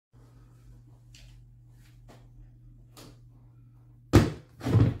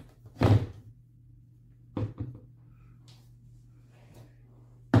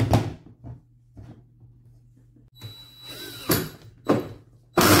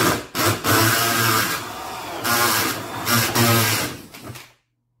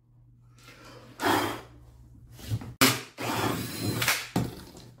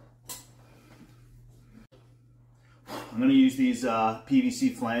these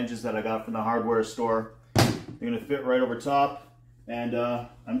PVC flanges that I got from the hardware store. They're going to fit right over top, and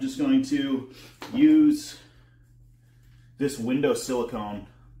I'm just going to use this window silicone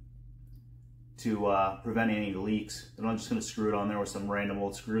to prevent any leaks. And I'm just going to screw it on there with some random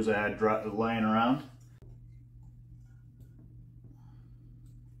old screws I had laying around.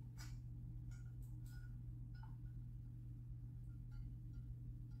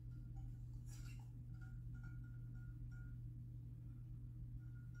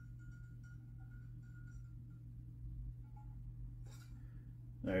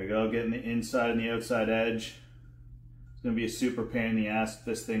 There you go, getting the inside and the outside edge. It's going to be a super pain in the ass if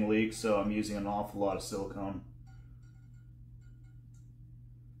this thing leaks, so I'm using an awful lot of silicone.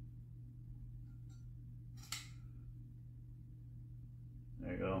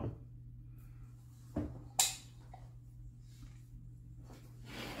 There you go.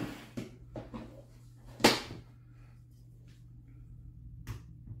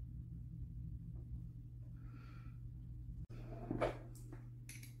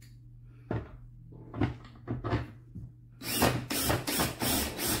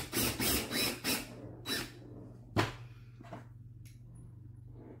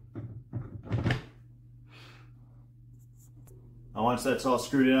 Once that's all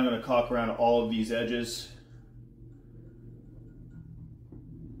screwed in, I'm going to caulk around all of these edges.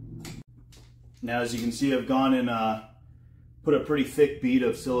 Now, as you can see, I've gone and put a pretty thick bead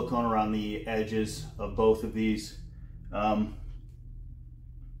of silicone around the edges of both of these. That's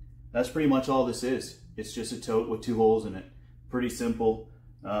pretty much all this is. It's just a tote with 2 holes in it. Pretty simple.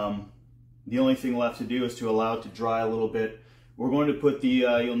 The only thing left to do is to allow it to dry a little bit. We're going to put the,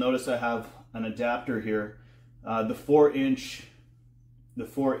 you'll notice I have an adapter here. The 4-inch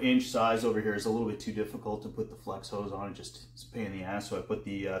size over here is a little bit too difficult to put the flex hose on. It's a pain in the ass, so I put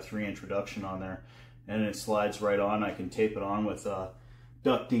the 3-inch reduction on there, and it slides right on. I can tape it on with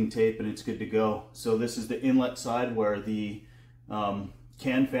ducting tape, and it's good to go. So this is the inlet side where the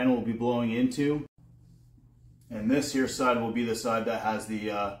can fan will be blowing into, and this here side will be the side that has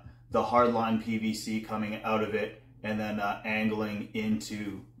the hardline PVC coming out of it, and then angling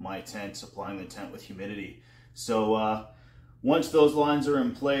into my tent, supplying the tent with humidity. So once those lines are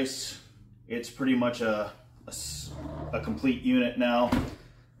in place, it's pretty much a complete unit now.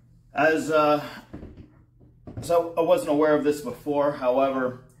 So I wasn't aware of this before,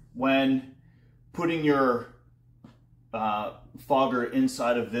 however, when putting your fogger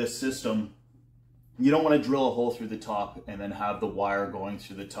inside of this system, you don't want to drill a hole through the top and then have the wire going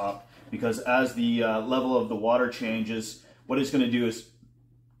through the top, because as the level of the water changes, what it's going to do is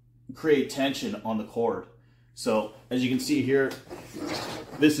create tension on the cord. So as you can see here,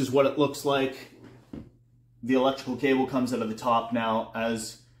 this is what it looks like. The electrical cable comes out of the top now.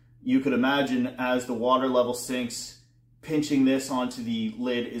 As you could imagine, as the water level sinks, pinching this onto the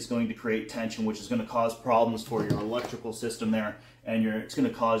lid is going to create tension, which is going to cause problems for your electrical system there, and it's going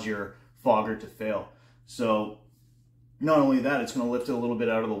to cause your fogger to fail. So not only that, it's going to lift it a little bit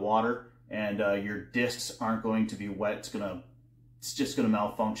out of the water, and your discs aren't going to be wet. It's just going to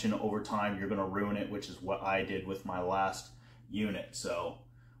malfunction over time. You're going to ruin it, which is what I did with my last unit. So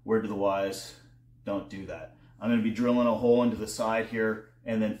word to the wise, don't do that. I'm going to be drilling a hole into the side here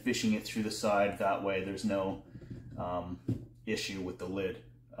and then fishing it through the side. That way there's no issue with the lid.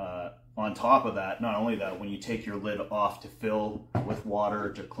 On top of that, not only that, when you take your lid off to fill with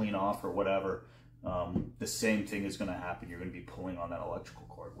water, to clean off or whatever, the same thing is going to happen. You're going to be pulling on that electrical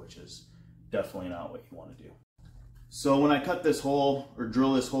cord, which is definitely not what you want to do. So when I cut this hole, or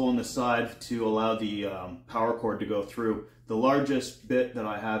drill this hole in the side to allow the power cord to go through, the largest bit that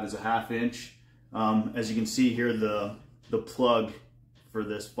I have is a 1/2 inch. As you can see here, the plug for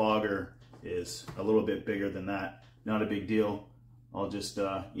this fogger is a little bit bigger than that. Not a big deal. I'll just,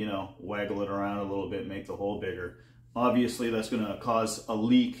 you know, waggle it around a little bit, make the hole bigger. Obviously, that's going to cause a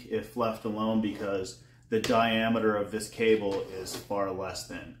leak if left alone, because the diameter of this cable is far less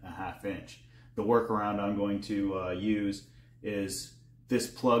than a 1/2 inch. The workaround I'm going to use is this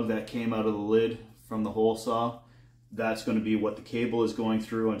plug that came out of the lid from the hole saw. That's going to be what the cable is going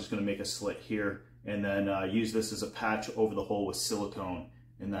through. I'm just going to make a slit here, and then use this as a patch over the hole with silicone,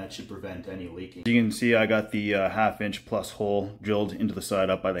 and that should prevent any leaking. You can see I got the 1/2 inch plus hole drilled into the side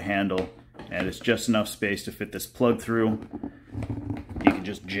up by the handle, and it's just enough space to fit this plug through. You can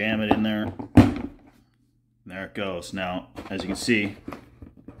just jam it in there. There it goes. Now, as you can see,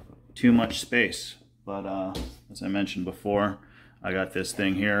 too much space, but as I mentioned before, I got this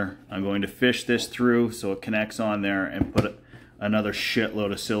thing here. I'm going to fish this through so it connects on there, and put another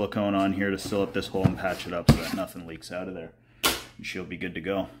shitload of silicone on here to seal up this hole and patch it up so that nothing leaks out of there. And she'll be good to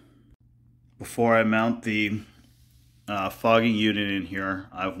go. Before I mount the fogging unit in here.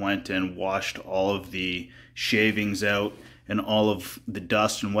 I've went and washed all of the shavings out and all of the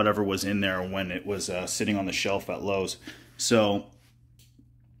dust and whatever was in there when it was sitting on the shelf at Lowe's. So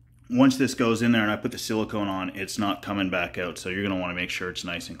once this goes in there and I put the silicone on, it's not coming back out. So you're going to want to make sure it's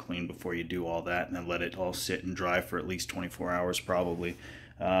nice and clean before you do all that, and then let it all sit and dry for at least 24 hours probably.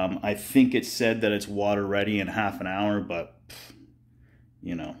 I think it said that it's water ready in half an hour, but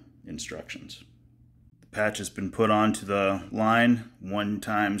you know, instructions. The patch has been put onto the line, 1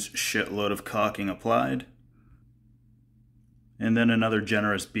 times shitload of caulking applied, and then another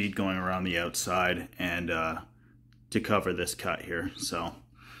generous bead going around the outside and to cover this cut here. So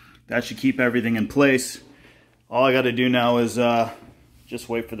that should keep everything in place. All I got to do now is just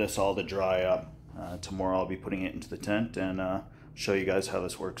wait for this all to dry up. Tomorrow I'll be putting it into the tent and show you guys how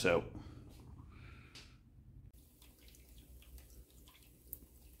this works out.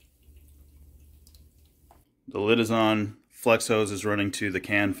 The lid is on, flex hose is running to the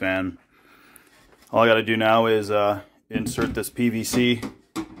can fan. All I got to do now is insert this PVC.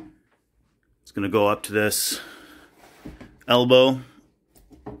 It's going to go up to this elbow.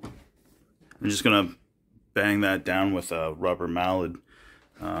 I'm just going to bang that down with a rubber mallet.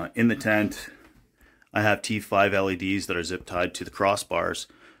 In the tent, I have T5 LEDs that are zip tied to the crossbars.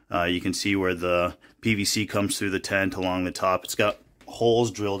 You can see where the PVC comes through the tent along the top. It's got holes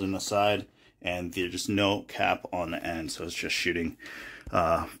drilled in the side, and there's just no cap on the end, so it's just shooting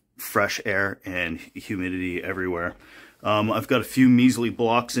fresh air and humidity everywhere. I've got a few measly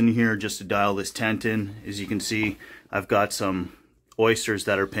blocks in here just to dial this tent in. As you can see, I've got some oysters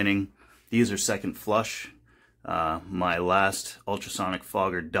that are pinning. These are second flush. My last ultrasonic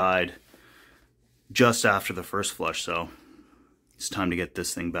fogger died just after the first flush, so it's time to get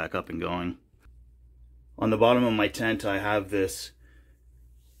this thing back up and going. On the bottom of my tent, I have this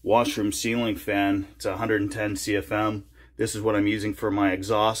washroom ceiling fan. It's 110 CFM. This is what I'm using for my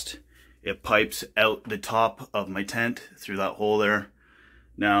exhaust. It pipes out the top of my tent through that hole there.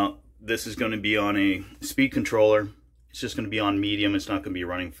 Now, this is going to be on a speed controller. It's just going to be on medium. It's not going to be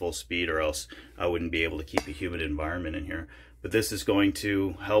running full speed, or else I wouldn't be able to keep a humid environment in here. But this is going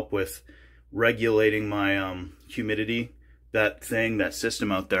to help with regulating my humidity. That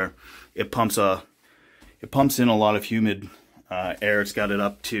system out there, it pumps in a lot of humid air. It's got it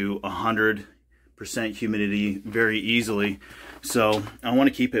up to 100% humidity very easily. So I want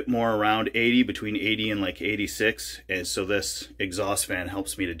to keep it more around 80, between 80 and like 86. And so this exhaust fan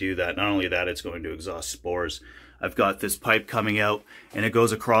helps me to do that. Not only that, it's going to exhaust spores. I've got this pipe coming out, and it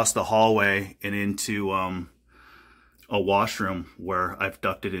goes across the hallway and into a washroom where I've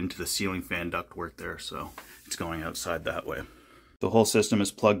ducted into the ceiling fan ductwork there. So it's going outside that way. The whole system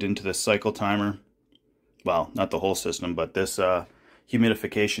is plugged into this cycle timer. Well, not the whole system, but this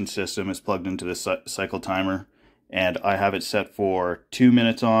humidification system is plugged into this cycle timer, and I have it set for 2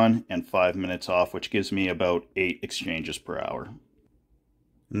 minutes on and 5 minutes off, which gives me about 8 exchanges per hour.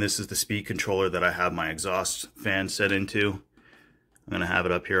 And this is the speed controller that I have my exhaust fan set into. I'm going to have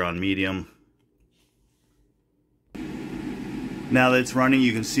it up here on medium. Now that it's running,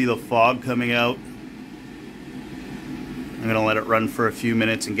 you can see the fog coming out. I'm going to let it run for a few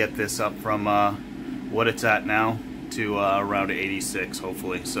minutes and get this up from what it's at now to around 86,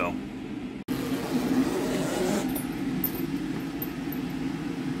 hopefully. So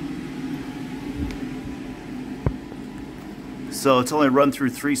it's only run through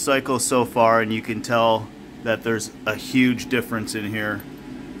 3 cycles so far, and you can tell that there's a huge difference in here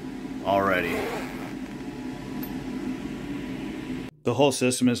already. The whole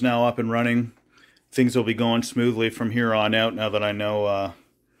system is now up and running. Things will be going smoothly from here on out now that I know,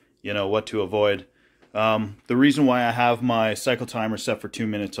 you know, what to avoid. The reason why I have my cycle timer set for 2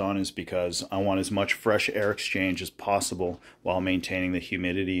 minutes on is because I want as much fresh air exchange as possible while maintaining the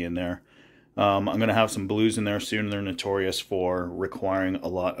humidity in there. I'm going to have some blues in there soon. They're notorious for requiring a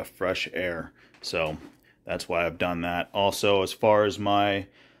lot of fresh air, so that's why I've done that. Also, as far as my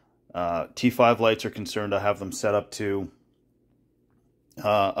T5 lights are concerned, I have them set up to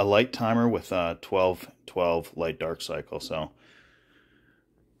a light timer with a 12-12 light dark cycle. So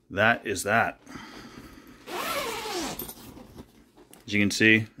that is that. As you can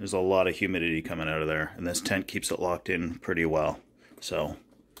see, there's a lot of humidity coming out of there, and this tent keeps it locked in pretty well. So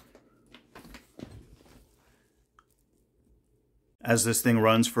as this thing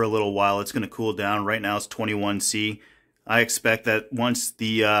runs for a little while, it's going to cool down. Right now it's 21°C. I expect that once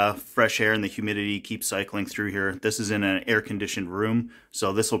the fresh air and the humidity keep cycling through here, this is in an air-conditioned room,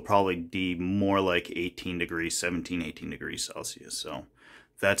 so this will probably be more like 18 degrees, 17, 18 degrees Celsius. So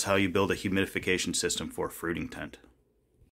that's how you build a humidification system for a fruiting tent.